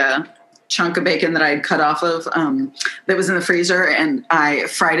had like a chunk of bacon that I had cut off of that was in the freezer, and I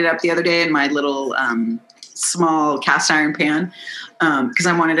fried it up the other day in my little small cast iron pan because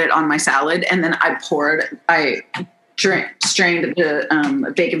I wanted it on my salad. And then I strained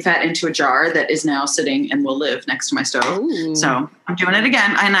the bacon fat into a jar that is now sitting and will live next to my stove. Ooh. So I'm doing it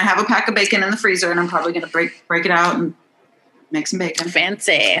again, and I have a pack of bacon in the freezer, and I'm probably going to break it out and make some bacon.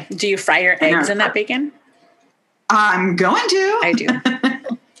 Fancy. Do you fry your eggs in that bacon? I'm going to. I do.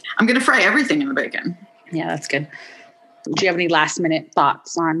 I'm going to fry everything in the bacon. Yeah, that's good. Do you have any last minute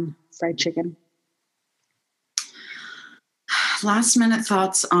thoughts on fried chicken? Last minute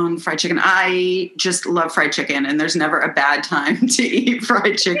thoughts on fried chicken. I just love fried chicken, and there's never a bad time to eat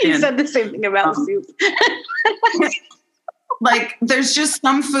fried chicken. You said the same thing about soup. Like, there's just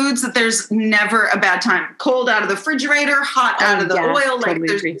some foods that there's never a bad time. Cold out of the refrigerator, hot out of the oil. Like,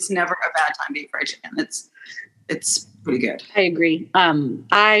 there's never a bad time to eat fried chicken. It's pretty good. I agree.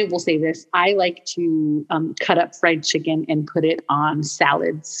 I will say this. I like to cut up fried chicken and put it on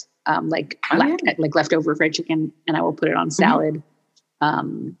salads, like leftover fried chicken, and I will put it on salad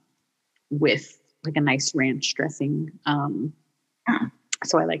with like a nice ranch dressing.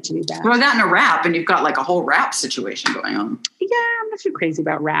 So I like to do that. Well, I got in a wrap, and you've got like a whole wrap situation going on. Yeah, I'm not too crazy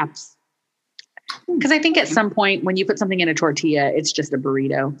about wraps. Because I think at some point when you put something in a tortilla, it's just a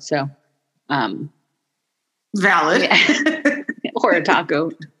burrito. So valid. Yeah. Or a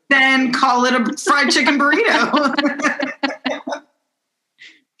taco. Then call it a fried chicken burrito.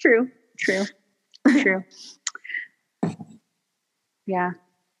 True. Yeah.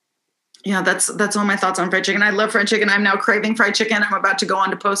 Yeah, that's all my thoughts on fried chicken. I love fried chicken. I'm now craving fried chicken. I'm about to go on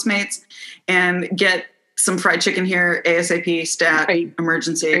to Postmates and get some fried chicken here ASAP. Stat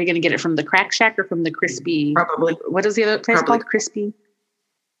emergency. Are you going to get it from the Crack Shack or from the Crispy? Probably. What is the other place called? Crispy?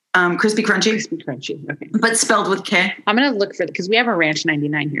 Crispy Crunchy. Crispy Crunchy. Okay. But spelled with K. I'm going to look for it because we have a Ranch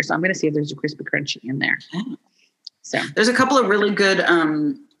 99 here. So I'm going to see if there's a Crispy Crunchy in there. Yeah. So there's a couple of really good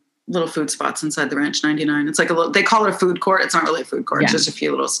little food spots inside the Ranch 99. It's like they call it a food court. It's not really a food court. Yeah. It's just a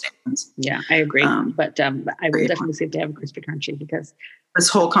few little stands. Yeah, I agree. But I will definitely see if they have a Crispy Crunchy because this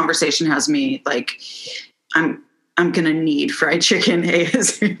whole conversation has me like, I'm going to need fried chicken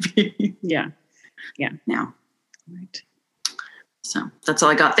ASAP. Yeah. Now. Right. So that's all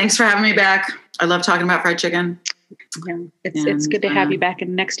I got. Thanks for having me back. I love talking about fried chicken. Yeah, it's good to have you back.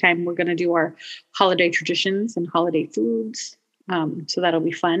 And next time we're going to do our holiday traditions and holiday foods. So that'll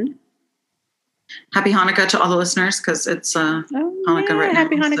be fun. Happy Hanukkah to all the listeners because it's Hanukkah right now.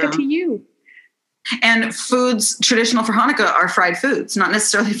 Happy Hanukkah to you. And foods traditional for Hanukkah are fried foods, not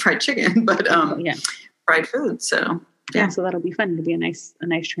necessarily fried chicken, but fried foods. So so that'll be fun. It'll be a nice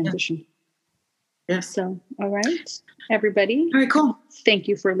transition. Yeah. Yes. So all right, everybody. Very cool. Thank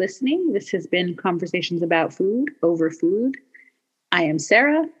you for listening. This has been Conversations About Food Over Food. I am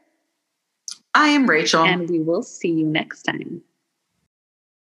Sarah. I am Rachel. And we will see you next time.